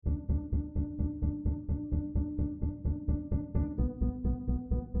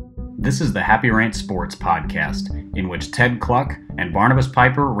This is the Happy Rant Sports podcast, in which Ted Cluck and Barnabas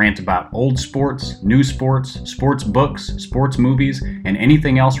Piper rant about old sports, new sports, sports books, sports movies, and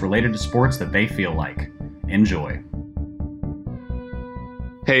anything else related to sports that they feel like. Enjoy.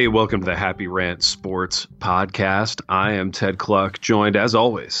 Hey, welcome to the Happy Rant Sports podcast. I am Ted Cluck, joined as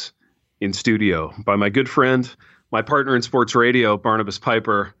always in studio by my good friend, my partner in sports radio, Barnabas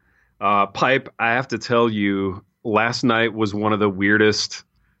Piper. Pipe, I have to tell you, last night was one of the weirdest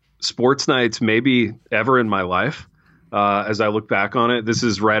sports nights maybe ever in my life. As I look back on it, this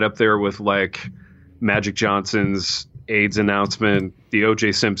is right up there with like Magic Johnson's AIDS announcement, the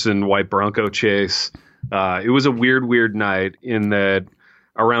O.J. Simpson white Bronco chase. It was a weird night in that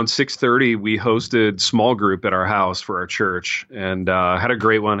around 6:30 we hosted small group at our house for our church and had a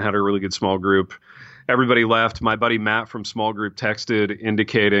great one, had a really good small group. Everybody left. My buddy Matt from small group texted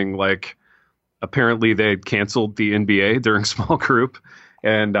indicating like apparently they had canceled the NBA during small group.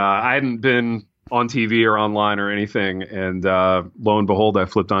 And I hadn't been on TV or online or anything. And lo and behold, I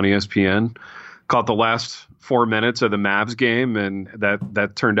flipped on ESPN, caught the last 4 minutes of the Mavs game. And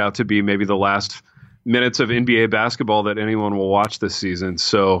that turned out to be maybe the last minutes of NBA basketball that anyone will watch this season.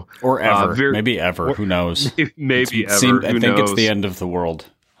 So, or ever, maybe ever. Who knows? Maybe ever. I think it's the end of the world.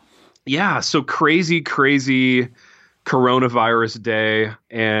 Yeah. So crazy coronavirus day.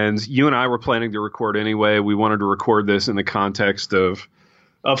 And you and I were planning to record anyway. We wanted to record this in the context of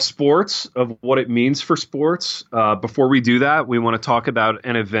sports, of what it means for sports. Before we do that, we want to talk about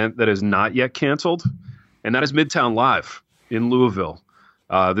an event that is not yet canceled, and that is Midtown Live in Louisville.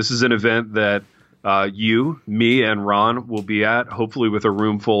 This is an event that you, me, and Ron will be at, hopefully with a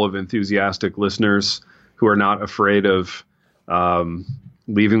room full of enthusiastic listeners who are not afraid of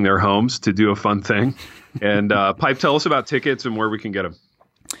leaving their homes to do a fun thing. And Pipe, tell us about tickets and where we can get them.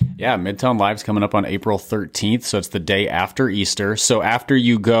 Yeah, Midtown Live's coming up on April 13th, so it's the day after Easter. So after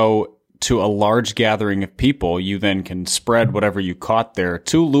you go to a large gathering of people, you then can spread whatever you caught there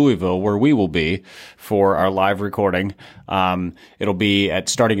to Louisville, where we will be for our live recording. It'll be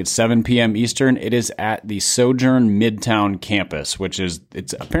starting at 7 p.m. Eastern. It is at the Sojourn Midtown campus,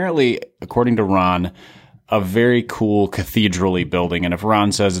 it's apparently, according to Ron, a very cool cathedral-y building. And if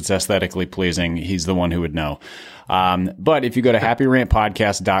Ron says it's aesthetically pleasing, he's the one who would know. But if you go to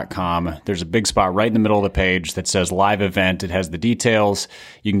happyrantpodcast.com, there's a big spot right in the middle of the page that says live event. It has the details.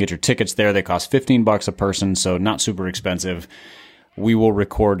 You can get your tickets there. They cost $15 a person, so not super expensive. We will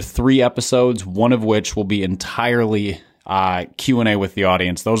record 3 episodes, one of which will be entirely Q&A with the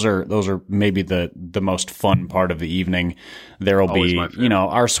audience. Those are maybe the most fun part of the evening. There'll Always be,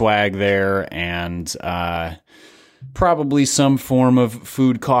 our swag there and probably some form of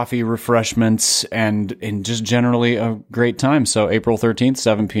food, coffee, refreshments, and just generally a great time. So April 13th,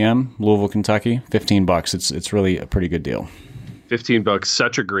 7 p.m., Louisville, Kentucky, $15. It's really a pretty good deal. $15,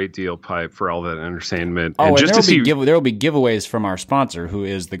 such a great deal, Pipe, for all that entertainment. Oh, and just there will be giveaways from our sponsor, who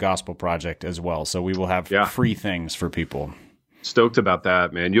is the Gospel Project as well. So we will have free things for people. Stoked about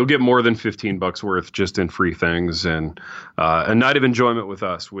that, man. You'll get more than $15 worth just in free things and a night of enjoyment with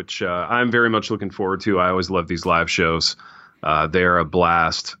us, which I'm very much looking forward to. I always love these live shows. They're a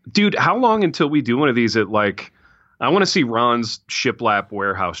blast. Dude, how long until we do one of these at I want to see Ron's shiplap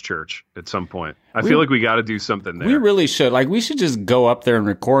warehouse church at some point. I feel like we got to do something there. We really should. We should just go up there and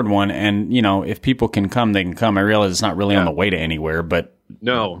record one. And, if people can come, they can come. I realize it's not really on the way to anywhere, but.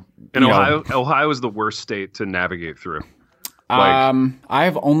 No. And Ohio is the worst state to navigate through.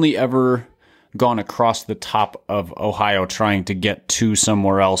 I've only ever gone across the top of Ohio trying to get to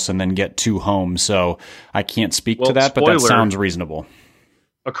somewhere else and then get to home. So I can't speak to that, but that sounds reasonable.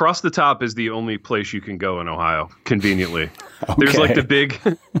 Across the top is the only place you can go in Ohio, conveniently. Okay. There's the big,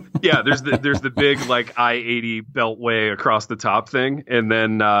 there's the big I-80 beltway across the top thing. And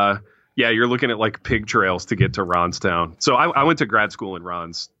then, you're looking at pig trails to get to Ronstown. So I went to grad school in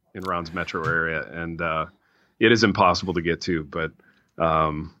Ron's metro area, and it is impossible to get to, but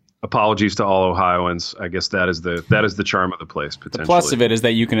apologies to all Ohioans. I guess that is the charm of the place, potentially. The plus of it is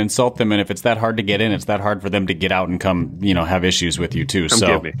that you can insult them, and if it's that hard to get in, it's that hard for them to get out and come, have issues with you too.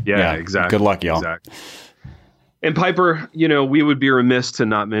 Get me. Yeah, exactly. Good luck, y'all. Exactly. And Piper, we would be remiss to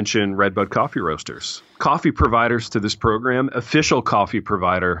not mention Redbud Coffee Roasters, coffee providers to this program, official coffee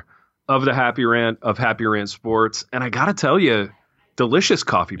provider of the Happy Rant, of Happy Rant Sports. And I got to tell you, delicious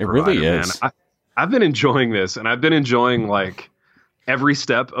coffee provider, it really is. Man. I've been enjoying this, and I've been enjoying every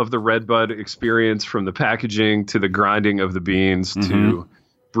step of the Redbud experience, from the packaging to the grinding of the beans to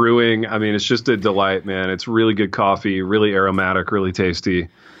brewing. I mean, it's just a delight, man. It's really good coffee, really aromatic, really tasty.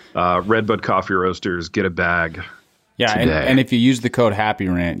 Redbud Coffee Roasters, get a bag. Yeah, today. and if you use the code Happy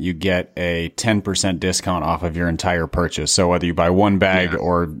Rant, you get a 10% discount off of your entire purchase. So whether you buy one bag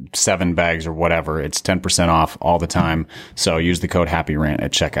or 7 bags or whatever, it's 10% off all the time. So use the code Happy Rant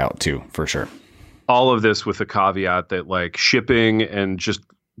at checkout too, for sure. All of this with the caveat that like shipping and just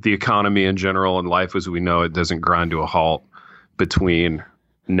the economy in general and life as we know it doesn't grind to a halt between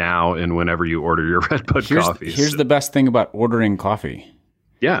now and whenever you order your Redbud coffee. Here's the best thing about ordering coffee.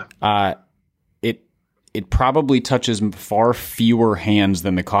 Yeah. It probably touches far fewer hands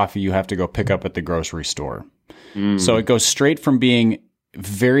than the coffee you have to go pick up at the grocery store. So it goes straight from being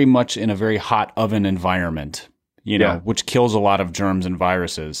very much in a very hot oven environment, which kills a lot of germs and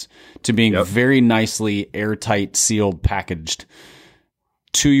viruses, to being very nicely airtight, sealed, packaged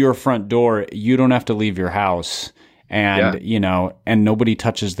to your front door. You don't have to leave your house, and and nobody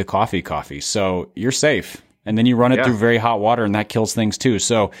touches the coffee. So you're safe. And then you run it through very hot water, and that kills things too.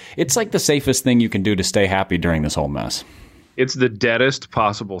 So it's like the safest thing you can do to stay happy during this whole mess. It's the deadest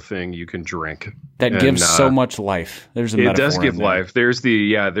possible thing you can drink. That gives so much life. There's a metaphor. It does give life. There's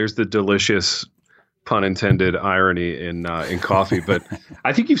the delicious, pun intended, irony in coffee. But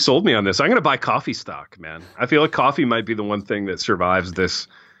I think you've sold me on this. I'm going to buy coffee stock, man. I feel like coffee might be the one thing that survives this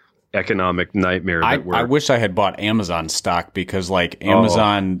economic nightmare. I wish I had bought Amazon stock, because like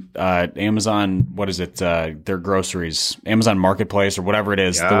Amazon, what is it? Their groceries, Amazon Marketplace or whatever it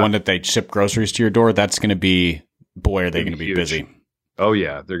is, the one that they ship groceries to your door. That's going to be, boy, are they going to be busy. Oh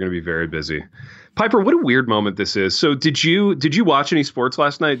yeah, they're going to be very busy. Piper, what a weird moment this is. So did you watch any sports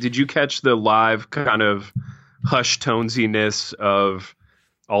last night? Did you catch the live kind of hush tonesiness of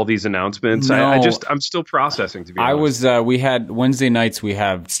all these announcements? No. I'm still processing, to be honest. We had Wednesday nights, we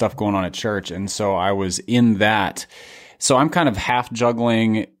have stuff going on at church. And so I was in that. So I'm kind of half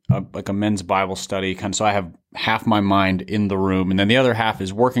juggling like a men's Bible study. So I have half my mind in the room, and then the other half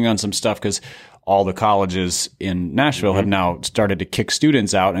is working on some stuff, because all the colleges in Nashville have now started to kick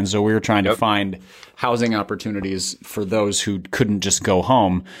students out. And so we were trying to find housing opportunities for those who couldn't just go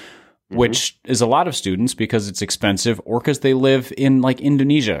home, which is a lot of students because it's expensive, or because they live in like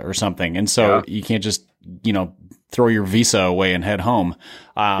Indonesia or something. And so you can't just, throw your visa away and head home.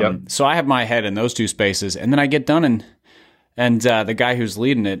 So I have my head in those two spaces, and then I get done, and the guy who's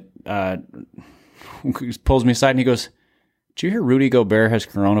leading it pulls me aside and he goes, "Did you hear Rudy Gobert has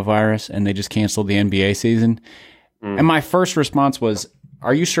coronavirus and they just canceled the NBA season?" And my first response was,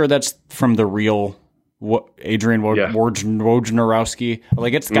 "Are you sure that's from the real Adrian Wojnarowski?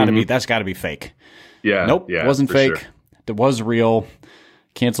 Like, it's got to be, that's got to be fake." Nope, it wasn't fake. Sure. It was real.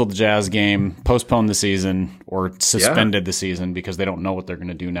 Canceled the Jazz game, postponed the season, or suspended the season because they don't know what they're going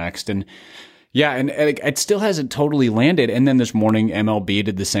to do next. And it still hasn't totally landed. And then this morning, MLB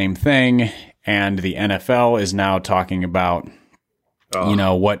did the same thing, and the NFL is now talking about, I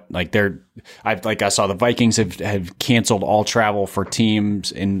saw the Vikings have canceled all travel for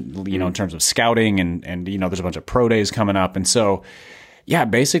teams in terms of scouting, and there's a bunch of pro days coming up. And so,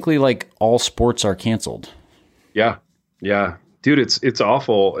 basically like all sports are canceled. Yeah. Dude, it's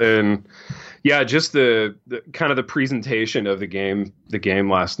awful. And just the kind of the presentation of the game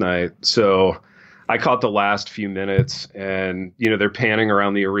last night. So I caught the last few minutes, and they're panning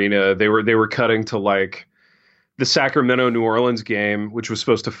around the arena. They were cutting to like the Sacramento New Orleans game, which was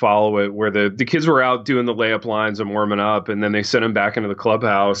supposed to follow it, where the kids were out doing the layup lines and warming up, and then they sent them back into the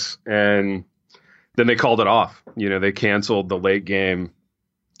clubhouse, and then they called it off. They canceled the late game,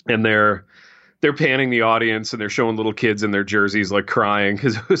 and they're panning the audience, and they're showing little kids in their jerseys like crying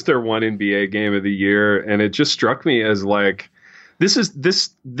because it was their one NBA game of the year. And it just struck me as like, this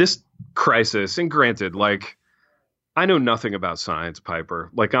crisis. And granted, like, I know nothing about science,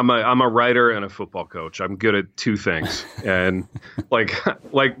 Piper. Like, I'm a writer and a football coach. I'm good at two things. And like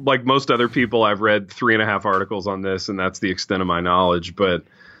most other people, I've read 3.5 articles on this, and that's the extent of my knowledge. But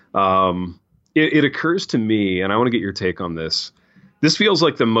it occurs to me, and I want to get your take on this. This feels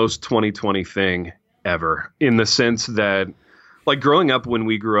like the most 2020 thing ever, in the sense that, like, growing up when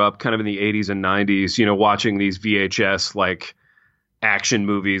we grew up kind of in the 80s and 90s, watching these VHS like action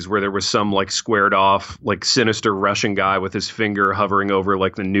movies where there was some like squared off, like sinister Russian guy with his finger hovering over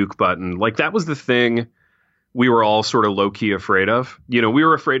like the nuke button. Like, that was the thing we were all sort of low key afraid of. We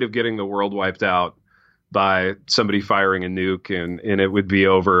were afraid of getting the world wiped out by somebody firing a nuke, and it would be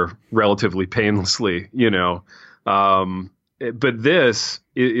over relatively painlessly, But this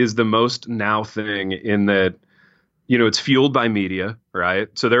is the most now thing, in that, it's fueled by media, right?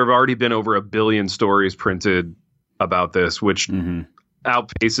 So there have already been over 1 billion stories printed about this, which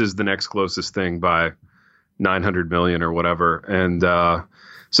outpaces the next closest thing by 900 million or whatever. And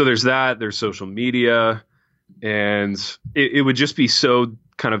so there's that. There's social media. And it would just be so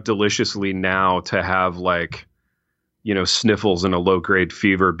kind of deliciously now to have like sniffles and a low grade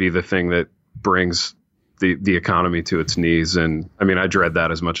fever be the thing that brings the economy to its knees. And I mean, I dread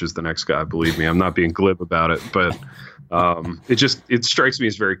that as much as the next guy, believe me. I'm not being glib about it, but it strikes me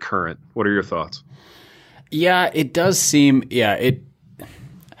as very current. What are your thoughts? Yeah, it does seem,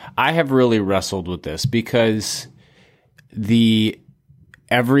 I have really wrestled with this because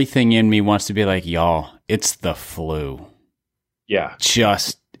everything in me wants to be like, y'all, it's the flu. Yeah.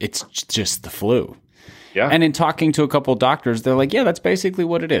 It's just the flu. Yeah. And in talking to a couple of doctors, they're like, yeah, that's basically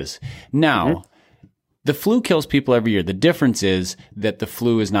what it is. Now, the flu kills people every year. The difference is that the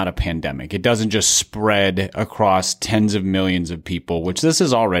flu is not a pandemic. It doesn't just spread across tens of millions of people, which this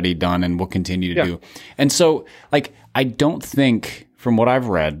has already done and will continue to do. And so, I don't think, from what I've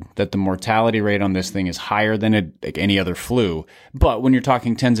read, that the mortality rate on this thing is higher than any other flu. But when you're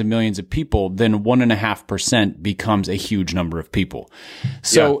talking tens of millions of people, then 1.5% becomes a huge number of people.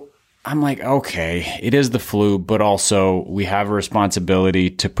 So I'm like, okay, it is the flu, but also we have a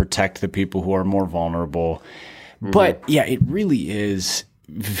responsibility to protect the people who are more vulnerable. But yeah, it really is.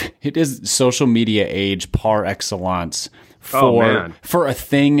 It is social media age par excellence for a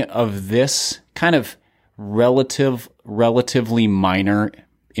thing of this kind of relatively minor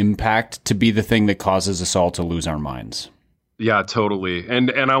impact to be the thing that causes us all to lose our minds. Yeah, totally.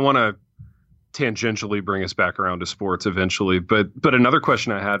 And I want to tangentially bring us back around to sports eventually. But another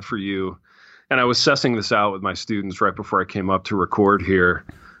question I had for you, and I was sussing this out with my students right before I came up to record here,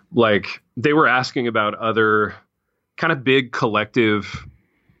 they were asking about other kind of big collective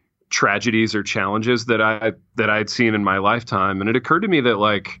tragedies or challenges that I'd seen in my lifetime. And it occurred to me that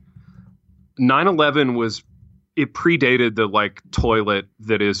 9/11 it predated the toilet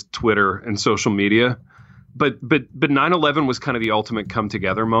that is Twitter and social media. But 9/11 was kind of the ultimate come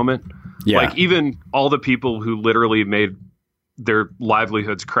together moment. Yeah. Even all the people who literally made their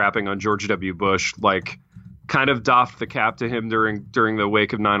livelihoods crapping on George W. Bush, kind of doffed the cap to him during the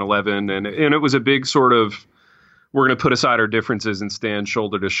wake of 9/11. And it was a big sort of, we're going to put aside our differences and stand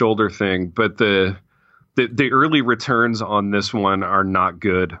shoulder to shoulder thing. But the early returns on this one are not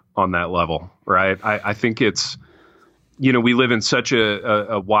good on that level. Right. I think it's, we live in such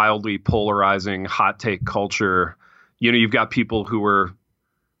a wildly polarizing hot take culture. You've got people who are,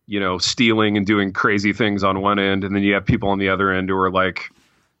 stealing and doing crazy things on one end. And then you have people on the other end who are like,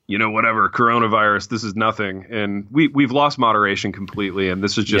 whatever, coronavirus, this is nothing. And we've lost moderation completely. And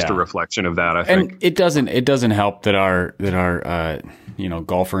this is just a reflection of that, I think. And it doesn't help that our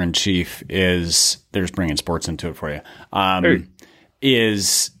golfer in chief is, they're just bringing sports into it for you,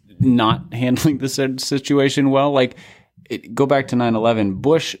 is not handling the situation well. Go back to 9/11.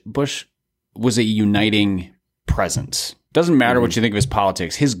 Bush was a uniting presence. Doesn't matter what you think of his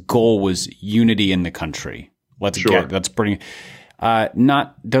politics. His goal was unity in the country. That's pretty.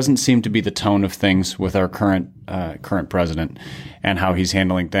 Doesn't seem to be the tone of things with our current president and how he's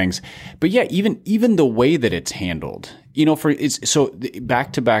handling things. But yeah, even the way that it's handled. So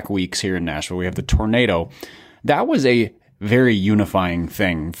back-to-back weeks here in Nashville, we have the tornado. That was a very unifying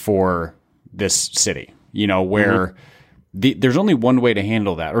thing for this city. Where. There's only one way to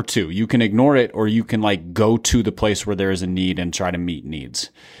handle that, or two. You can ignore it, or you can go to the place where there is a need and try to meet needs.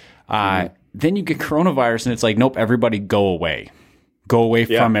 Then you get coronavirus, and it's nope, everybody go away. Go away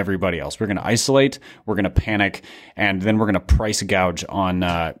from everybody else. We're going to isolate, we're going to panic, and then we're going to price gouge on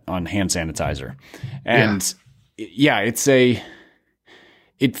hand sanitizer. And it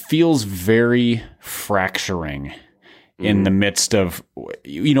feels very fracturing. In the midst of,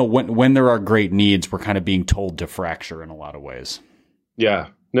 when there are great needs, we're kind of being told to fracture in a lot of ways. Yeah,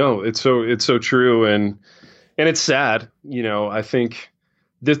 no, it's so true. And it's sad. I think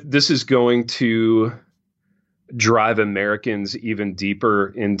this is going to drive Americans even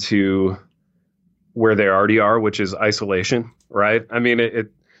deeper into where they already are, which is isolation, right? I mean,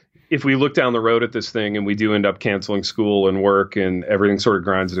 if we look down the road at this thing and we do end up canceling school and work and everything sort of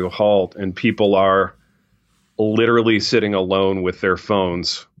grinds to a halt and people are literally sitting alone with their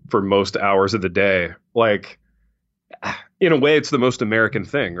phones for most hours of the day. In a way, it's the most American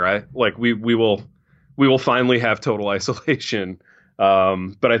thing, right? We will finally have total isolation.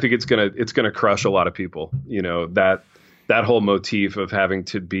 But I think it's gonna crush a lot of people. That whole motif of having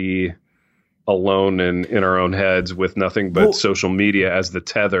to be alone in our own heads with nothing but social media as the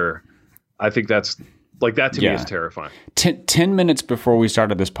tether. I think that's that to me is terrifying. 10 minutes before we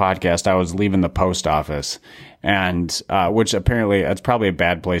started this podcast, I was leaving the post office, and which apparently that's probably a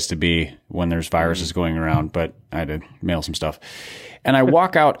bad place to be when there's viruses going around, but I had to mail some stuff. And I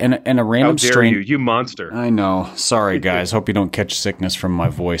walk out and a random How dare you monster. I know. Sorry, guys. Hope you don't catch sickness from my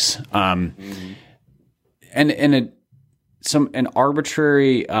voice. And an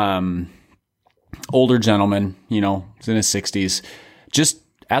arbitrary older gentleman, he's in his 60s. Just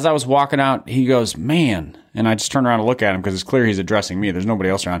as I was walking out, he goes, "Man," and I just turned around to look at him because it's clear he's addressing me. There's nobody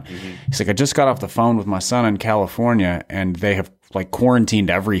else around. Mm-hmm. He's like, "I just got off the phone with my son in California, and they have quarantined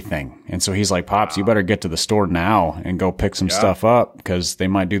everything." And so he's like, "Pops, you better get to the store now and go pick some stuff up because they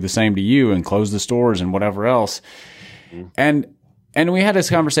might do the same to you and close the stores and whatever else." Mm-hmm. And we had this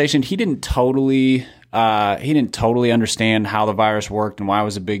conversation. He didn't totally understand how the virus worked and why it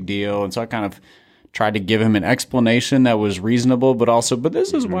was a big deal. And so I kind of tried to give him an explanation that was reasonable, but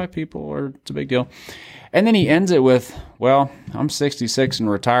this is why it's a big deal. And then he ends it with, "Well, I'm 66 and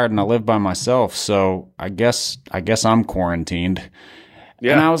retired and I live by myself, so I guess I'm quarantined."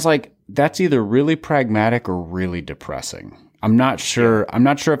 Yeah. And I was like, that's either really pragmatic or really depressing. I'm not sure. I'm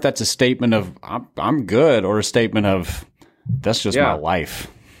not sure if that's a statement of I'm good or a statement of that's just my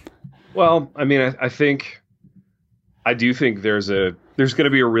life. Well, I mean, I do think there's going to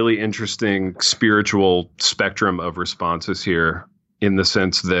be a really interesting spiritual spectrum of responses here, in the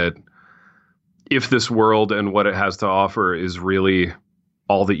sense that if this world and what it has to offer is really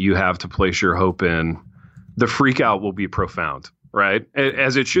all that you have to place your hope in, the freak out will be profound, right?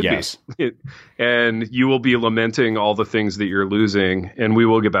 As it should be. And you will be lamenting all the things that you're losing. And we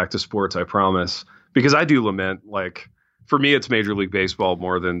will get back to sports, I promise, because I do lament, for me, it's Major League Baseball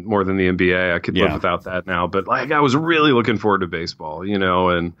more than the NBA. I could live without that now, but I was really looking forward to baseball,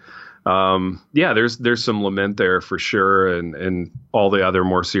 and there's some lament there for sure, and all the other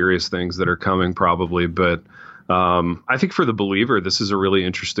more serious things that are coming probably. But I think for the believer, this is a really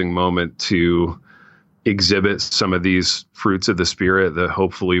interesting moment to exhibit some of these fruits of the Spirit that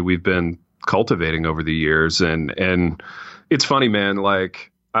hopefully we've been cultivating over the years. And it's funny, man.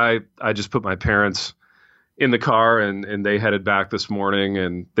 I just put my parents in the car and they headed back this morning,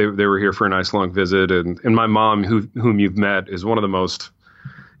 and they were here for a nice long visit. And my mom, whom you've met, is one of the most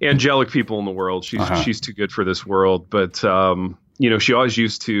angelic people in the world. She's too good for this world. But, she always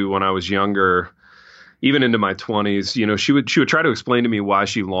used to, when I was younger, even into my 20s, she would try to explain to me why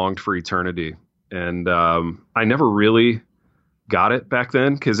she longed for eternity. And I never really got it back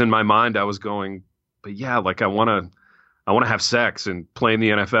then, because in my mind I was going, but I want to have sex and play in the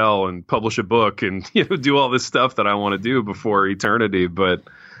NFL and publish a book and do all this stuff that I want to do before eternity. But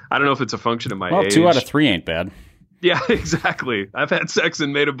I don't know if it's a function of my age. 2 out of 3 ain't bad. Yeah, exactly. I've had sex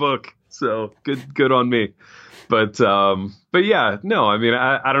and made a book, so good on me. But yeah, no, I mean,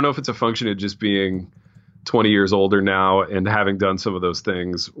 I don't know if it's a function of just being 20 years older now and having done some of those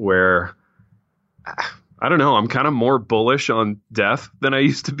things where, I don't know, I'm kind of more bullish on death than I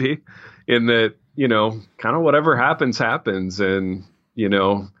used to be, in that, kind of whatever happens. And,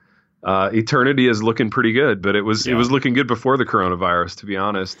 eternity is looking pretty good, but it was looking good before the coronavirus, to be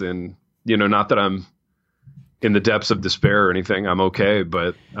honest. And, not that I'm in the depths of despair or anything, I'm okay.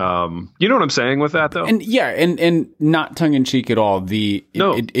 But, you know what I'm saying with that though? And and not tongue in cheek at all.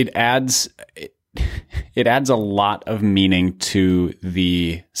 It adds a lot of meaning to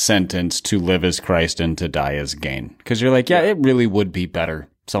the sentence, "to live as Christ and to die as gain." Cause you're like, it really would be better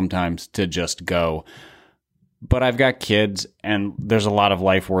sometimes to just go, but I've got kids and there's a lot of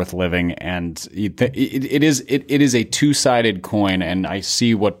life worth living, and it is a two-sided coin, and I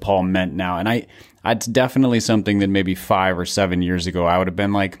see what Paul meant now. And it's definitely something that maybe 5 or 7 years ago I would have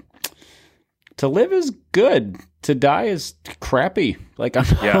been like, to live is good, to die is crappy.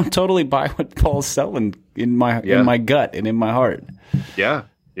 I'm totally by what Paul's selling in my gut and in my heart. Yeah.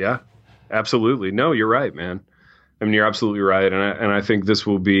 Absolutely. No, you're right, man. I mean, you're absolutely right. And I think this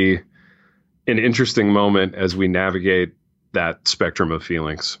will be an interesting moment as we navigate that spectrum of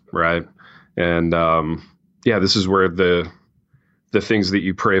feelings, right? And this is where the things that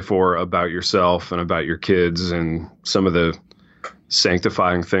you pray for about yourself and about your kids and some of the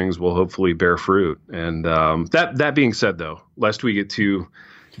sanctifying things will hopefully bear fruit. And that being said, though, lest we get too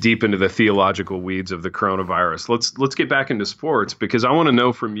deep into the theological weeds of the coronavirus, let's get back into sports, because I want to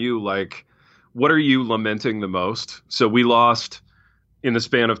know from you, what are you lamenting the most? So we lost, in the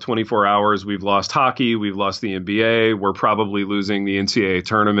span of 24 hours, we've lost hockey, we've lost the NBA, we're probably losing the NCAA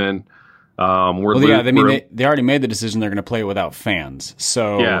tournament. They already made the decision they're going to play without fans.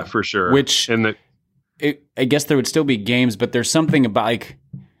 So yeah, for sure. I guess there would still be games, but there's something about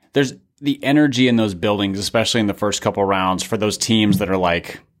there's the energy in those buildings, especially in the first couple rounds, for those teams that are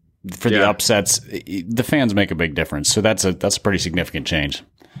the upsets. The fans make a big difference. So that's a pretty significant change.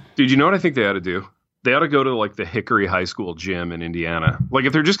 Dude, you know what I think they ought to do? They ought to go to the Hickory High School gym in Indiana.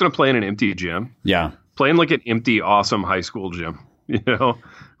 If they're just going to play in an empty gym, play in an empty, awesome high school gym,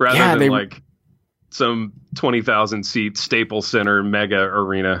 rather than some 20,000 seat Staples Center mega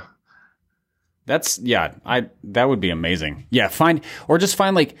arena. That would be amazing. Yeah, find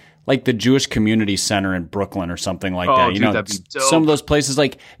like the Jewish Community Center in Brooklyn or something like Oh, that. dude, You know, that'd be dope. some of those places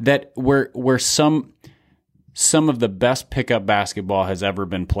like that where some of the best pickup basketball has ever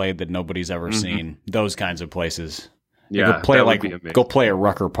been played that nobody's ever seen. Those kinds of places. Yeah, Go play at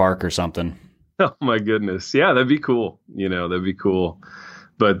Rucker Park or something. Oh my goodness. Yeah, that'd be cool. That'd be cool.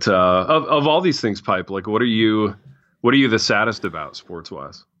 But of all these things, Pipe, like what are you the saddest about sports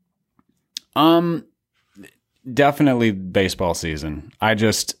wise? Definitely baseball season. I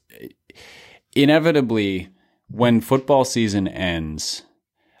just inevitably when football season ends,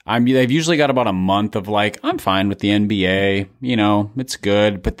 they've usually got about a month of like, I'm fine with the NBA, it's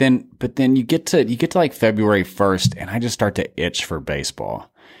good. But then you get to like February 1st and I just start to itch for baseball.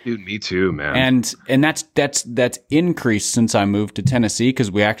 Dude, me too, man. And that's increased since I moved to Tennessee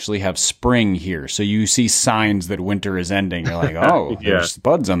because we actually have spring here. So you see signs that winter is ending. You're like, oh, there's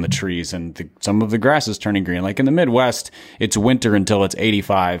buds on the trees and some of the grass is turning green. Like in the Midwest, it's winter until it's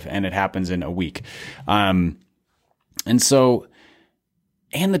 85 and it happens in a week. And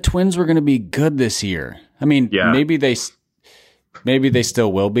the Twins were going to be good this year. I mean, maybe they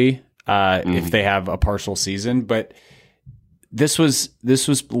still will be if they have a partial season, but this was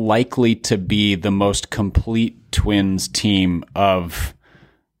likely to be the most complete Twins team of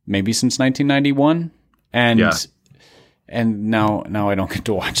maybe since 1991, and now I don't get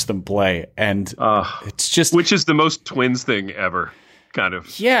to watch them play, and it's just which is the most Twins thing ever, kind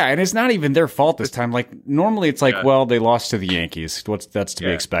of. Yeah, and it's not even their fault this time. Like normally it's like, well, they lost to the Yankees. That's to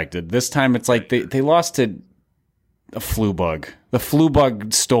be expected. This time it's like they lost to a flu bug. The flu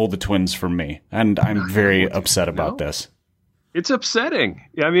bug stole the Twins from me, and I'm very upset about this. It's upsetting.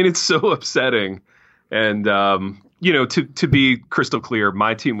 Yeah, I mean, it's so upsetting. And, to be crystal clear,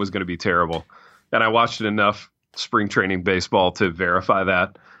 my team was going to be terrible. And I watched enough spring training baseball to verify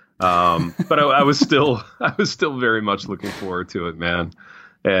that. But I was still very much looking forward to it, man.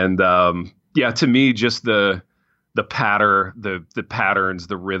 And, to me, just the patterns,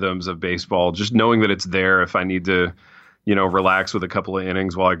 the rhythms of baseball, just knowing that it's there if I need to, relax with a couple of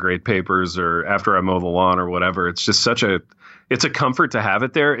innings while I grade papers or after I mow the lawn or whatever. It's just it's a comfort to have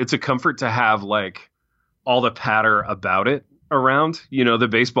it there. It's a comfort to have like all the patter about it around, the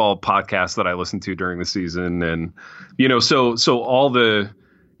baseball podcasts that I listen to during the season. And, so all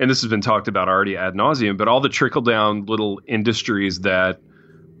and this has been talked about already ad nauseum, but all the trickle down little industries that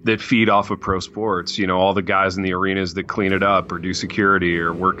feed off of pro sports, all the guys in the arenas that clean it up or do security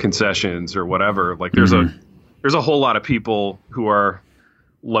or work concessions or whatever. Like there's a whole lot of people who are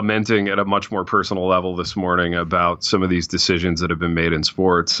lamenting at a much more personal level this morning about some of these decisions that have been made in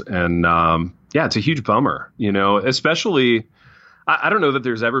sports. And it's a huge bummer, especially I don't know that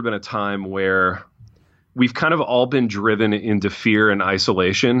there's ever been a time where we've kind of all been driven into fear and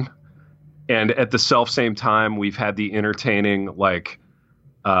isolation. And at the same time, we've had the entertaining, like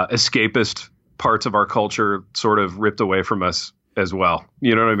escapist parts of our culture sort of ripped away from us as well.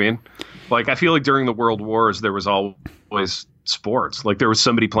 You know what I mean? Like, I feel like during the World Wars, there was always sports. Like there was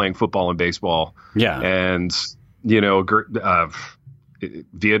somebody playing football and baseball. Yeah. And,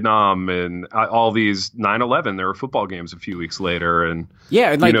 Vietnam and all these 9/11, there were football games a few weeks later. And,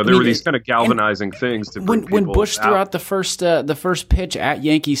 there were these kind of galvanizing things to bring when Bush threw out the first pitch at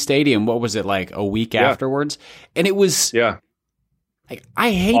Yankee Stadium, what was it like a week afterwards? And it was, like,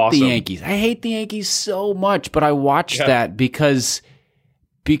 I hate the Yankees. I hate the Yankees so much, but I watched that because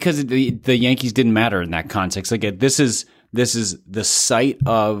the Yankees didn't matter in that context. Like this is the site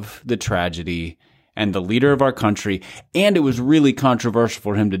of the tragedy and the leader of our country. And it was really controversial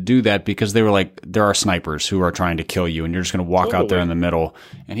for him to do that because they were like, there are snipers who are trying to kill you and you're just going to walk out there in the middle.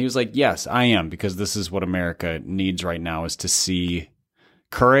 And he was like, yes, I am, because this is what America needs right now, is to see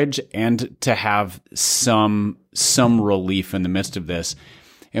courage and to have some relief in the midst of this.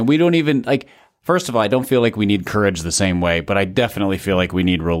 And we don't even like, first of all, I don't feel like we need courage the same way, but I definitely feel like we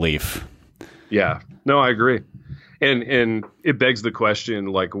need relief. Yeah, no, I agree. And it begs the question,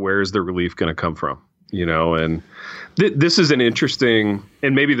 like, where's the relief going to come from? And this is an interesting,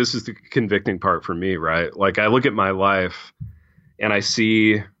 and maybe this is the convicting part for me, right? Like, I look at my life and I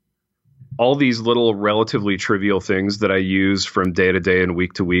see all these little relatively trivial things that I use from day to day and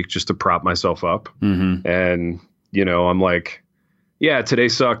week to week just to prop myself up. Mm-hmm. And, I'm like, yeah, today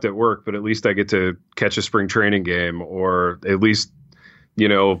sucked at work, but at least I get to catch a spring training game, or at least,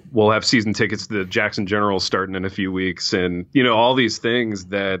 we'll have season tickets to the Jackson Generals starting in a few weeks. And, all these things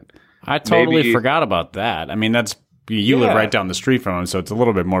that I totally forgot about that. I mean, that's, you live right down the street from them, so it's a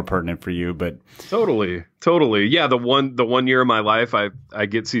little bit more pertinent for you, but totally. Yeah. The one year of my life, I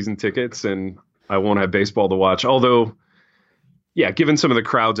get season tickets and I won't have baseball to watch. Although, given some of the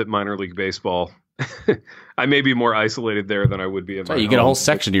crowds at minor league baseball I may be more isolated there than I would be in my you home. get a whole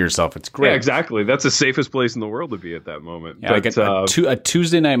section to yourself. It's great. Yeah, exactly. That's the safest place in the world to be at that moment. Yeah, but, a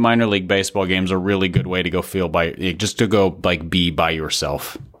Tuesday night minor league baseball game is a really good way to go be by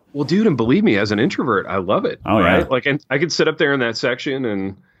yourself. Well, dude, and believe me, as an introvert, I love it. Oh, right? yeah. Like, I could sit up there in that section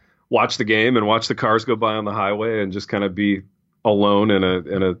and watch the game and watch the cars go by on the highway and just kind of be alone in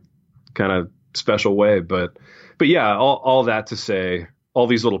a kind of special way. But yeah, all that to say, all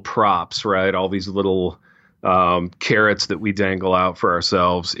these little props, right? All these little carrots that we dangle out for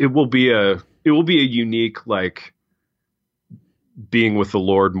ourselves. It will be a unique, like, being with the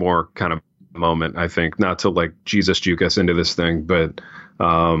Lord more kind of moment, I think. Not to like Jesus juke us into this thing, but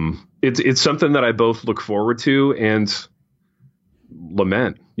it's something that I both look forward to and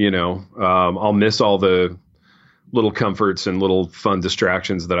lament. I'll miss all the little comforts and little fun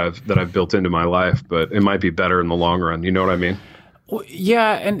distractions that I've built into my life, but it might be better in the long run. You know what I mean? Well,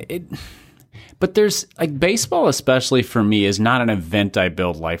 yeah, but there's like baseball, especially for me, is not an event I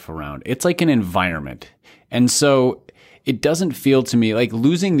build life around. It's like an environment, and so it doesn't feel to me like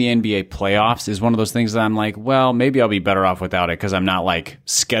losing the NBA playoffs is one of those things that I'm like, well, maybe I'll be better off without it because I'm not like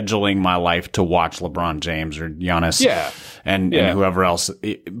scheduling my life to watch LeBron James or Giannis and whoever else.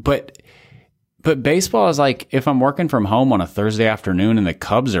 But baseball is like, if I'm working from home on a Thursday afternoon and the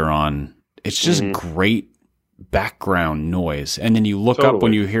Cubs are on, it's just great background noise. And then you look up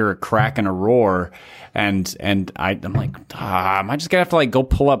when you hear a crack and a roar, and I'm like, am I just gonna have to like go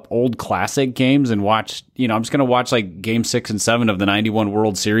pull up old classic games and watch? I'm just gonna watch like Game 6 and 7 of the '91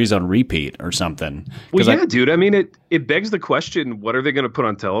 World Series on repeat or something. Well, yeah, dude. I mean, it begs the question: what are they going to put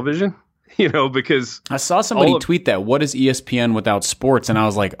on television? Because I saw somebody tweet that. What is ESPN without sports? And I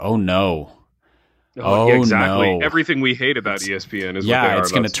was like, oh no. Oh, yeah, exactly. No. Everything we hate about ESPN is what they are.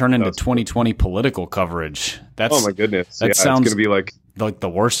 It's going to turn into 2020 political coverage. Oh my goodness! That sounds it's going to be like the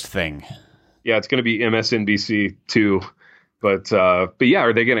worst thing. Yeah, it's going to be MSNBC too. But yeah,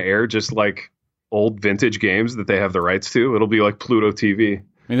 are they going to air just like old vintage games that they have the rights to? It'll be like Pluto TV. I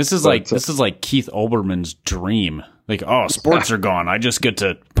mean, this is like Keith Olbermann's dream. Like, oh, sports are gone. I just get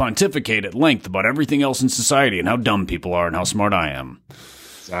to pontificate at length about everything else in society and how dumb people are and how smart I am.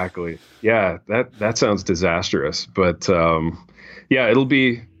 Exactly. Yeah, that sounds disastrous. But yeah, it'll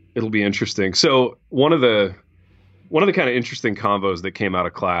be interesting. So one of the kind of interesting convos that came out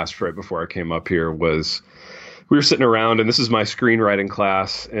of class right before I came up here was we were sitting around, and this is my screenwriting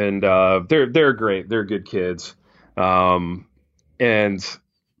class, and they're great. They're good kids. And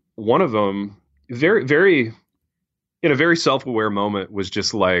one of them, very, very, in a very self-aware moment, was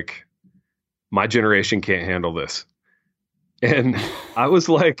just like, my generation can't handle this. And I was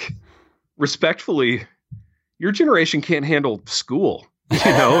like, respectfully, your generation can't handle school.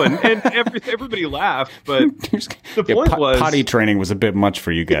 And everybody lauged, but the point was potty training was a bit much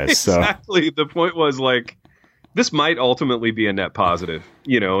for you guys. Exactly. So. The point was like, this might ultimately be a net positive,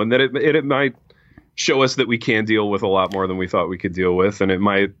 and that it might show us that we can deal with a lot more than we thought we could deal with. And it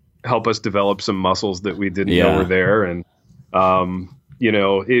might help us develop some muscles that we didn't know were there. And,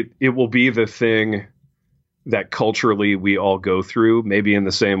 it will be the thing that culturally we all go through, maybe in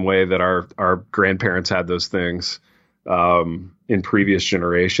the same way that our grandparents had those things in previous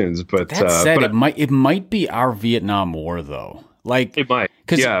generations. But that said, it might be our Vietnam War though. Like it might,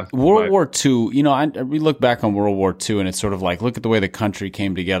 because World War II. We look back on World War II, and it's sort of like, look at the way the country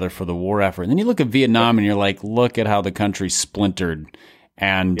came together for the war effort. And then you look at Vietnam, and you're like, look at how the country splintered,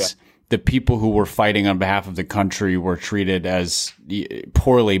 and the people who were fighting on behalf of the country were treated as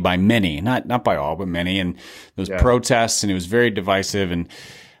poorly by many, not by all, but many. And there was protests, and it was very divisive. And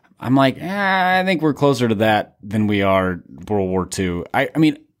I'm like, I think we're closer to that than we are World War II.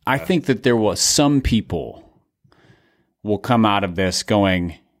 I think that there some people will come out of this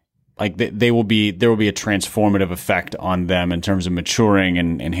going like there will be a transformative effect on them in terms of maturing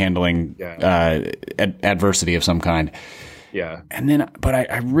and handling adversity of some kind. Yeah. And then, but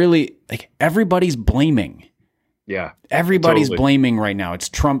I really like everybody's blaming. Yeah. Everybody's blaming right now. It's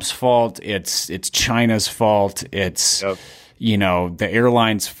Trump's fault. It's China's fault. It's, the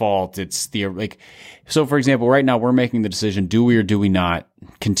airline's fault. It's so for example, right now we're making the decision, do we or do we not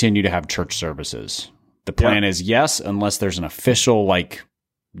continue to have church services? The plan is yes, unless there's an official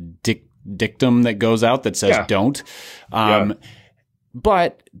dictum that goes out that says don't.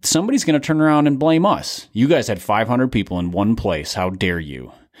 But somebody's going to turn around and blame us. You guys had 500 people in one place. How dare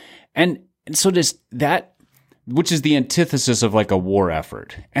you? And so does that, which is the antithesis of like a war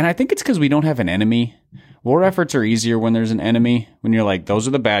effort. And I think it's because we don't have an enemy. War efforts are easier when there's an enemy. When you're like, those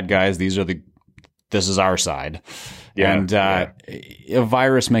are the bad guys. This is our side. Yeah, and a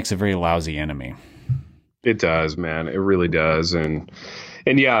virus makes a very lousy enemy. It does, man. It really does. And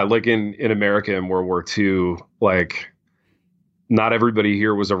And yeah, like in America in World War II, like not everybody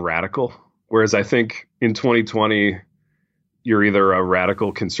here was a radical. Whereas I think in 2020, you're either a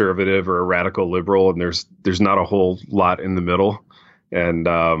radical conservative or a radical liberal, and there's not a whole lot in the middle. And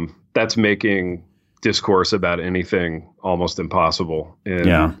that's making discourse about anything almost impossible.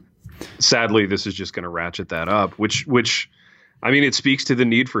 And sadly, this is just going to ratchet that up, which I mean, it speaks to the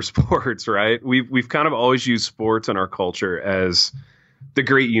need for sports, right? We've kind of always used sports in our culture as the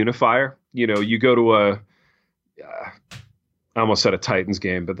great unifier. You know, you go to I almost said a Titans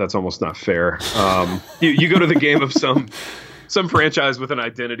game, but that's almost not fair. You go to the game of some franchise with an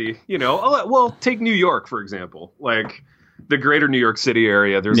identity, you know. Well, take New York, for example. Like the greater New York City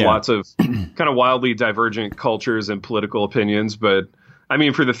area, there's lots of kind of wildly divergent cultures and political opinions. But I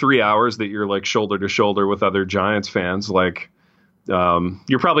mean, for the 3 hours that you're like shoulder to shoulder with other Giants fans, like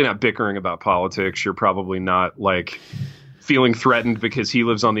you're probably not bickering about politics. You're probably not like feeling threatened because he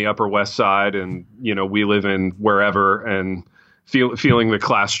lives on the Upper West Side and, you know, we live in wherever, and feeling the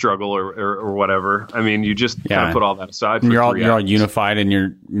class struggle or whatever. I mean, you just kind of put all that aside. You're all unified in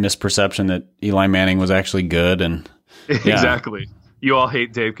your misperception that Eli Manning was actually good. And exactly. You all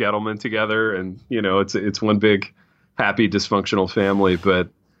hate Dave Gettleman together, and, you know, it's one big happy dysfunctional family. But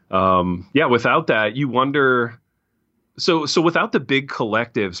without that, you wonder. So without the big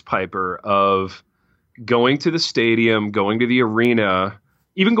collectives, Piper, of going to the stadium, going to the arena,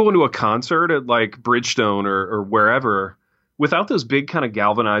 even going to a concert at like Bridgestone or wherever, without those big kind of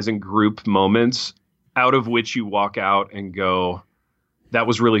galvanizing group moments out of which you walk out and go, that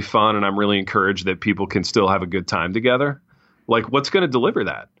was really fun, and I'm really encouraged that people can still have a good time together. Like, what's going to deliver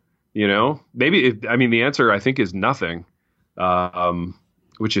that? You know, maybe, the answer I think is nothing,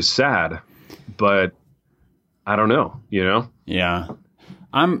 which is sad, but I don't know, you know? Yeah.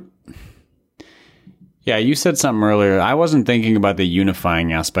 You said something earlier. I wasn't thinking about the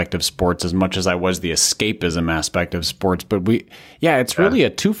unifying aspect of sports as much as I was the escapism aspect of sports, but it's really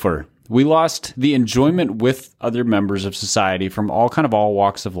a twofer. We lost the enjoyment with other members of society from all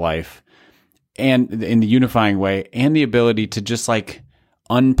walks of life, and in the unifying way, and the ability to just like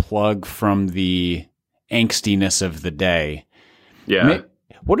unplug from the angstiness of the day. Yeah.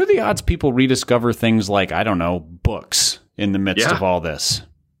 What are the odds people rediscover things like, I don't know, books in the midst of all this?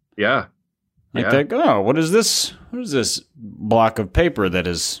 Yeah. What is this? What is this block of paper that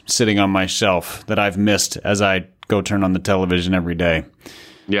is sitting on my shelf that I've missed as I go turn on the television every day?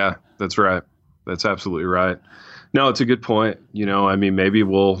 Yeah, that's right. That's absolutely right. No, it's a good point. You know, I mean, maybe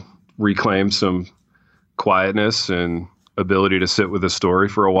we'll reclaim some quietness and ability to sit with a story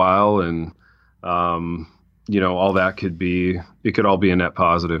for a while, and you know, all that it could all be a net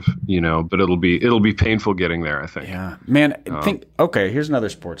positive, you know, but it'll be painful getting there, I think. Yeah, man. Here's another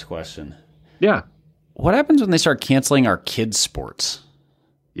sports question. Yeah. What happens when they start canceling our kids' sports?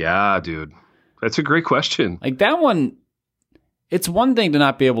 Yeah, dude. That's a great question. Like that one, it's one thing to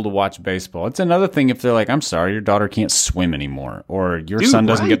not be able to watch baseball. It's another thing if they're like, I'm sorry, your daughter can't swim anymore, or your son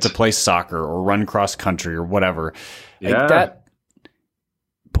doesn't get to play soccer or run cross country or whatever. Yeah. Like that,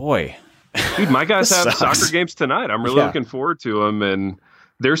 boy. Dude, my guys have soccer games tonight. I'm really looking forward to them. And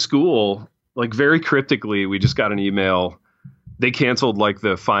their school, like very cryptically, we just got an email. They canceled like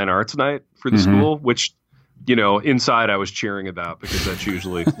the fine arts night for the school, which, you know, inside I was cheering about because that's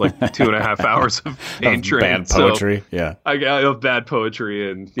usually like 2.5 hours of pain train. Bad poetry. So I have bad poetry,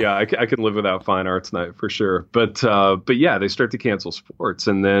 and I can live without fine arts night for sure. But yeah, they start to cancel sports,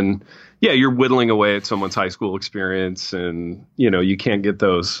 and then you're whittling away at someone's high school experience, and you know, you can't get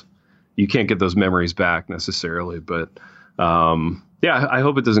those memories back necessarily. But I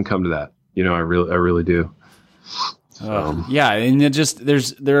hope it doesn't come to that. You know, I really do. And it just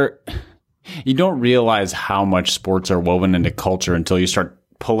you don't realize how much sports are woven into culture until you start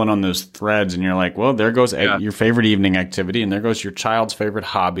pulling on those threads, and you're like, well, there goes your favorite evening activity, and there goes your child's favorite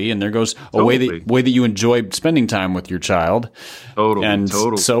hobby, and there goes a way that you enjoy spending time with your child, and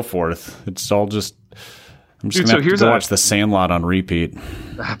so forth. It's all just. I'm just going to have to watch The Sandlot on repeat.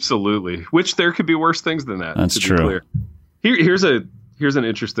 Absolutely. Which there could be worse things than that. That's true. Here's an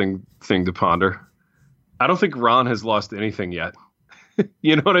interesting thing to ponder. I don't think Ron has lost anything yet.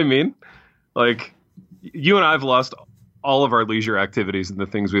 You know what I mean? Like, you and I have lost all of our leisure activities and the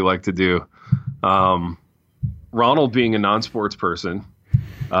things we like to do. Ronald being a non-sports person,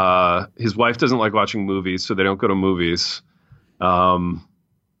 his wife doesn't like watching movies, so they don't go to movies.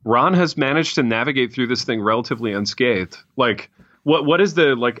 Ron has managed to navigate through this thing relatively unscathed. Like, what is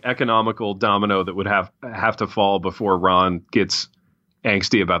the like economical domino that would have to fall before Ron gets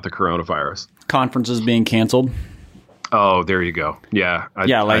angsty about the coronavirus? Conferences being canceled. Oh, there you go. Yeah.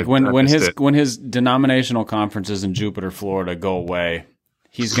 When his denominational conferences in Jupiter, Florida go away,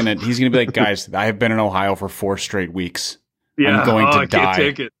 He's gonna be like, guys, I have been in Ohio for 4 straight weeks. Yeah, I'm going to die. I can't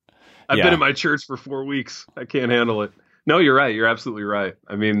take it. I've been in my church for 4 weeks. I can't handle it. No, you're right. You're absolutely right.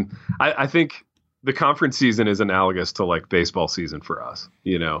 I mean, I think the conference season is analogous to like baseball season for us.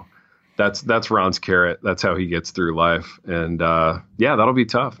 You know, that's Ron's carrot. That's how he gets through life. And that'll be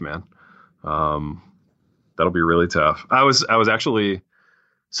tough, man. That'll be really tough. I was actually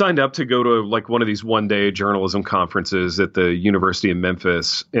signed up to go to like one of these 1-day journalism conferences at the University of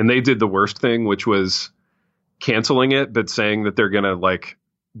Memphis, and they did the worst thing, which was canceling it, but saying that they're gonna like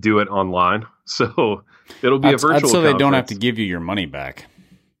do it online. So it'll be a virtual that's so conference. They don't have to give you your money back.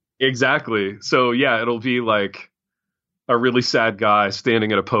 Exactly. So yeah, it'll be like a really sad guy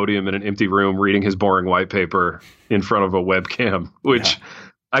standing at a podium in an empty room reading his boring white paper in front of a webcam, which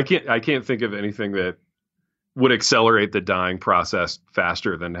I can't think of anything that would accelerate the dying process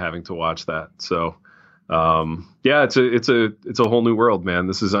faster than having to watch that. So it's a whole new world, man.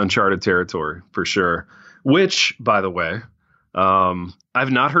 This is uncharted territory for sure. Which, by the way,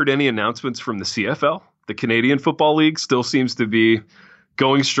 I've not heard any announcements from the CFL. The Canadian Football League still seems to be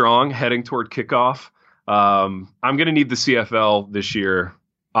going strong, heading toward kickoff. I'm going to need the CFL this year,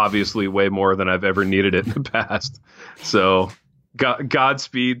 obviously way more than I've ever needed it in the past. So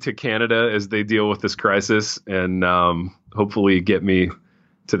Godspeed to Canada as they deal with this crisis, and hopefully get me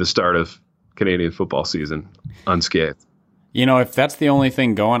to the start of Canadian football season unscathed. You know, if that's the only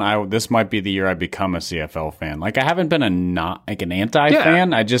thing going, this might be the year I become a CFL fan. Like, I haven't been an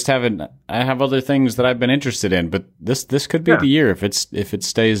anti-fan. I just haven't. I have other things that I've been interested in, but this could be the year if it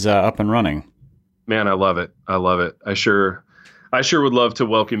stays up and running. Man, I love it. I sure would love to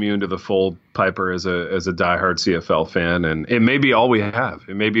welcome you into the fold, Piper, as a diehard CFL fan, and it may be all we have.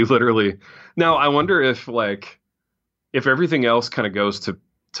 It may be literally. Now, I wonder if everything else kind of goes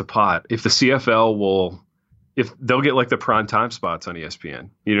to pot, if the CFL if they'll get like the prime time spots on ESPN,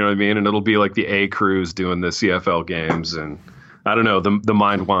 you know what I mean? And it'll be like the A crews doing the CFL games, and I don't know, the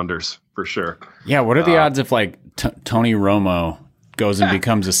mind wanders for sure. Yeah. What are the odds if like Tony Romo goes and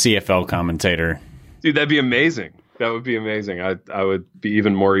becomes a CFL commentator? Dude, that'd be amazing. That would be amazing. I would be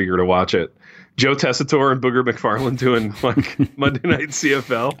even more eager to watch it. Joe Tessitore and Booger McFarland doing like Monday Night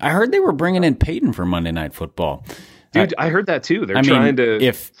CFL. I heard they were bringing in Peyton for Monday Night Football. Dude, I heard that too. They're trying to.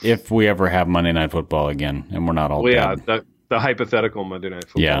 If we ever have Monday Night Football again, and we're not all dead. Yeah, the hypothetical Monday Night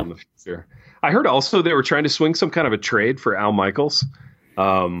Football in the future. I heard also they were trying to swing some kind of a trade for Al Michaels. I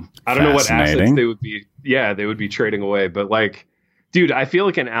don't know what assets they would be. Yeah, they would be trading away. But like, dude, I feel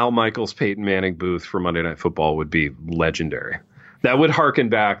like an Al Michaels, Peyton Manning booth for Monday Night Football would be legendary. That would harken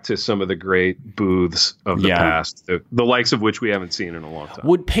back to some of the great booths of the past, the likes of which we haven't seen in a long time.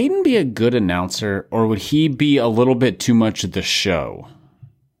 Would Peyton be a good announcer, or would he be a little bit too much of the show?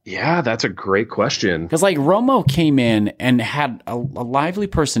 Yeah, that's a great question. Because like Romo came in and had a lively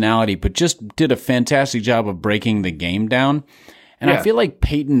personality, but just did a fantastic job of breaking the game down. And I feel like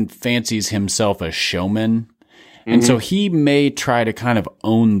Peyton fancies himself a showman. And so he may try to kind of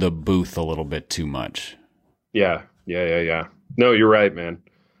own the booth a little bit too much. Yeah. No, you're right, man.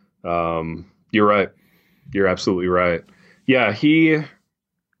 You're right. You're absolutely right. Yeah,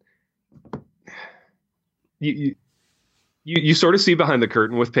 you sort of see behind the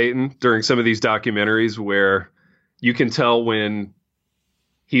curtain with Peyton during some of these documentaries where you can tell when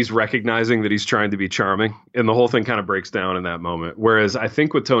he's recognizing that he's trying to be charming, and the whole thing kind of breaks down in that moment. Whereas I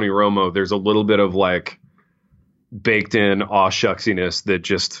think with Tony Romo, there's a little bit of like baked in aw shucksiness that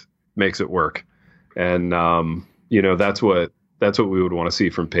just makes it work. And, that's what we would want to see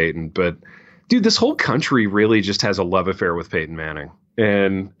from Peyton. But dude, this whole country really just has a love affair with Peyton Manning.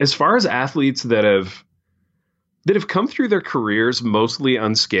 And as far as athletes that have come through their careers mostly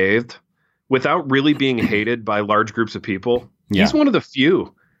unscathed without really being hated by large groups of people, he's one of the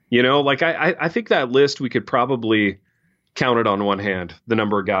few. Like I think that list we could probably count it on one hand, the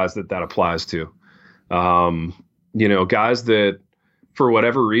number of guys that applies to. Guys that for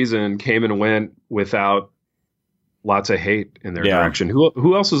whatever reason came and went without lots of hate in their direction.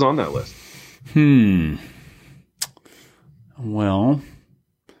 Who else is on that list? Well,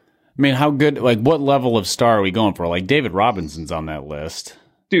 I mean, how good, like what level of star are we going for? Like David Robinson's on that list.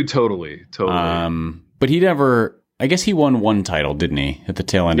 Dude, totally. But he never, I guess he won one title, didn't he, at the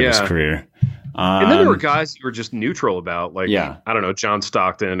tail end of his career? And then there were guys you were just neutral about, like, I don't know, John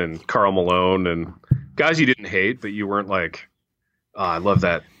Stockton and Karl Malone, and guys you didn't hate, but you weren't like, I love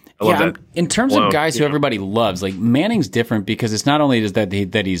that. In terms of guys who everybody loves, like Manning's different because it's not only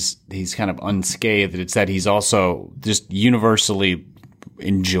that he's kind of unscathed, it's that he's also just universally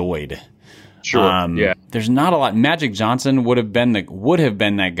enjoyed. Sure. There's not a lot. Magic Johnson would have been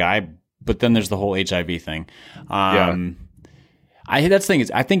that guy, but then there's the whole HIV thing. I That's the thing is,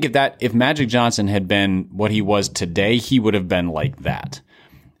 I think if Magic Johnson had been what he was today, he would have been like that.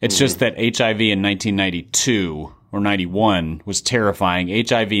 It's just that HIV in 1992 or 91 was terrifying.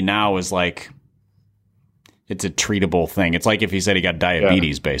 HIV now is like, it's a treatable thing. It's like if he said he got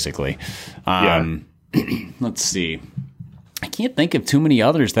diabetes, basically. Let's see. I can't think of too many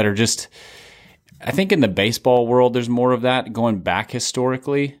others that are just, I think in the baseball world, there's more of that going back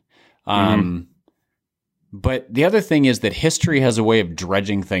historically. But the other thing is that history has a way of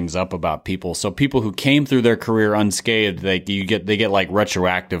dredging things up about people. So people who came through their career unscathed, they get like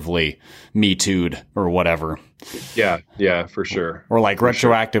retroactively Me Too'd or whatever. Yeah, for sure. Or like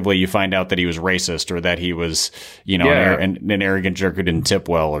retroactively, you find out that he was racist or that he was, an arrogant jerk who didn't tip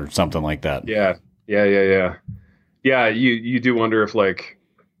well or something like that. Yeah. Yeah, you do wonder if, like,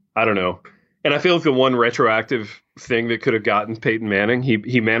 I don't know. And I feel like the one retroactive thing that could have gotten Peyton Manning,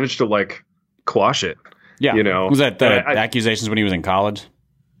 he managed to like quash it. Yeah. Was that the accusations when he was in college?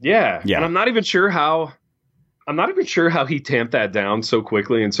 Yeah. And I'm not even sure how he tamped that down so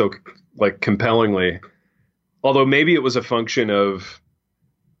quickly and so like compellingly. Although maybe it was a function of,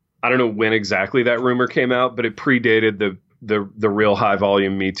 I don't know when exactly that rumor came out, but it predated the real high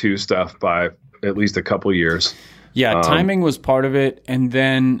volume Me Too stuff by at least a couple years. Yeah, timing was part of it. And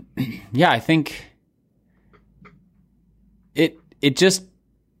then, I think it just,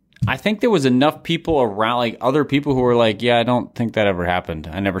 I think there was enough people around, like other people who were like, I don't think that ever happened.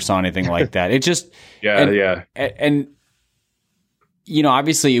 I never saw anything like that. It just, And,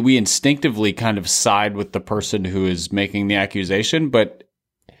 obviously we instinctively kind of side with the person who is making the accusation, but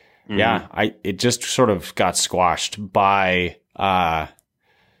it just sort of got squashed by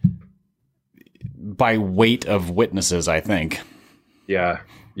weight of witnesses, I think. Yeah.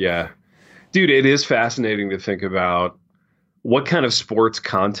 Dude, it is fascinating to think about what kind of sports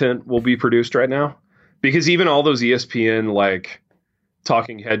content will be produced right now. Because even all those ESPN, like,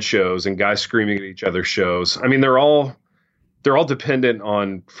 talking head shows and guys screaming at each other shows, I mean, they're all dependent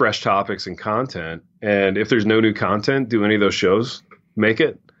on fresh topics and content. And if there's no new content, do any of those shows make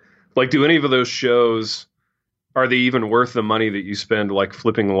it? Like, do any of those shows, are they even worth the money that you spend, like,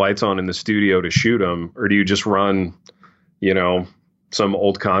 flipping the lights on in the studio to shoot them? Or do you just run, some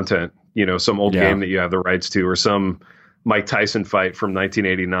old content, some old game that you have the rights to, or some Mike Tyson fight from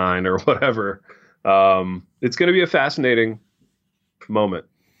 1989 or whatever? It's going to be a fascinating moment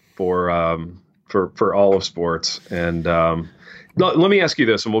for all of sports. And let me ask you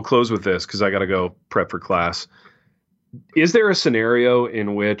this, and we'll close with this because I got to go prep for class. Is there a scenario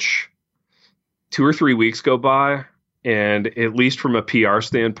in which 2 or 3 weeks go by, and at least from a PR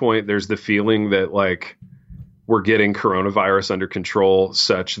standpoint, there's the feeling that, like, we're getting coronavirus under control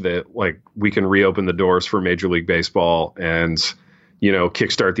such that, like, we can reopen the doors for Major League Baseball and,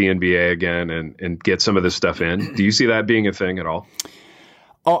 kickstart the NBA again and get some of this stuff in? Do you see that being a thing at all?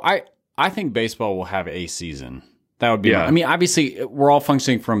 Oh, I think baseball will have a season. That would be, I mean, obviously we're all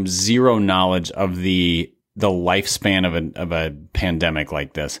functioning from zero knowledge of the lifespan of a pandemic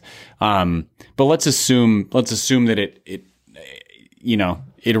like this. But let's assume that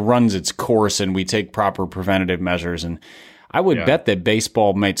it runs its course and we take proper preventative measures. And I would bet that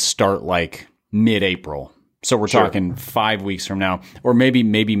baseball might start like mid-April. So we're talking 5 weeks from now, or maybe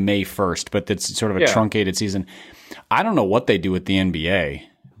May 1st, but that's sort of a truncated season. I don't know what they do with the NBA.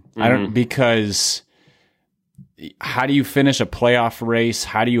 Because how do you finish a playoff race?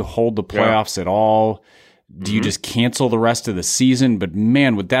 How do you hold the playoffs at all? Do you just cancel the rest of the season? But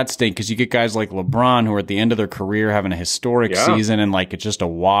man, would that stink? Because you get guys like LeBron who are at the end of their career having a historic season and like it's just a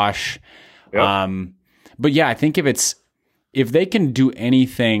wash. But I think if they can do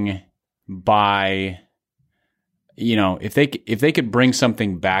anything by, if they could bring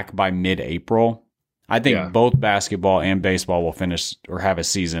something back by mid-April, I think both basketball and baseball will finish or have a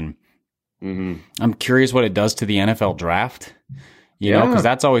season. I'm curious what it does to the NFL draft. Because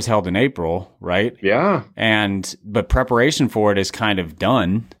that's always held in April, right? Yeah. But preparation for it is kind of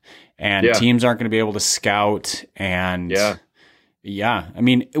done, and teams aren't going to be able to scout. And I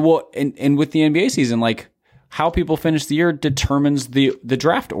mean, well, and with the NBA season, like how people finish the year determines the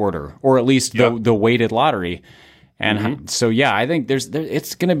draft order, or at least the weighted lottery. And so, I think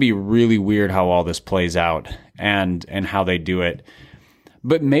it's going to be really weird how all this plays out and how they do it.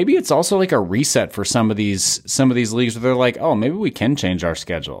 But maybe it's also like a reset for some of these leagues where they're like, oh, maybe we can change our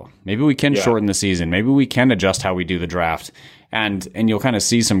schedule. Maybe we can shorten the season. Maybe we can adjust how we do the draft. And you'll kind of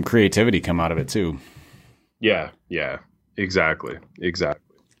see some creativity come out of it too. Yeah, exactly.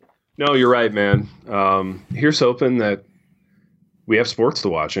 No, you're right, man. Here's hoping that we have sports to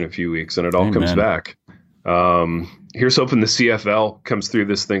watch in a few weeks and it all comes back. Here's hoping the CFL comes through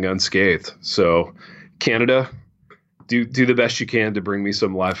this thing unscathed. So Canada do the best you can to bring me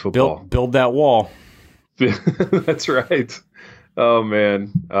some live football. Build that wall. That's right. Oh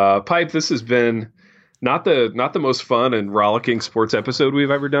man, Pipe. This has been not the most fun and rollicking sports episode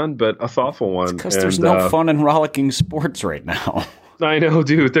we've ever done, but a thoughtful one. Because there's no fun in rollicking sports right now. I know,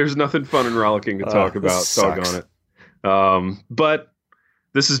 dude. There's nothing fun and rollicking to talk about. Doggone it. But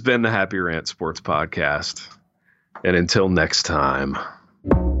this has been the Happy Rant Sports Podcast. And until next time.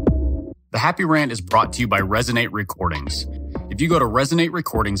 The Happy Rant is brought to you by Resonate Recordings. If you go to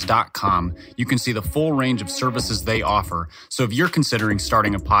resonaterecordings.com, you can see the full range of services they offer. So if you're considering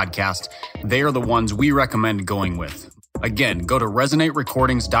starting a podcast, they are the ones we recommend going with. Again, go to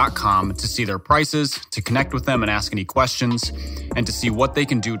resonaterecordings.com to see their prices, to connect with them and ask any questions, and to see what they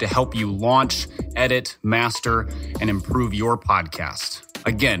can do to help you launch, edit, master, and improve your podcast.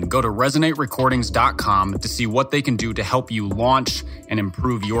 Again, go to resonaterecordings.com to see what they can do to help you launch and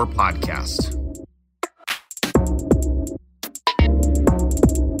improve your podcast.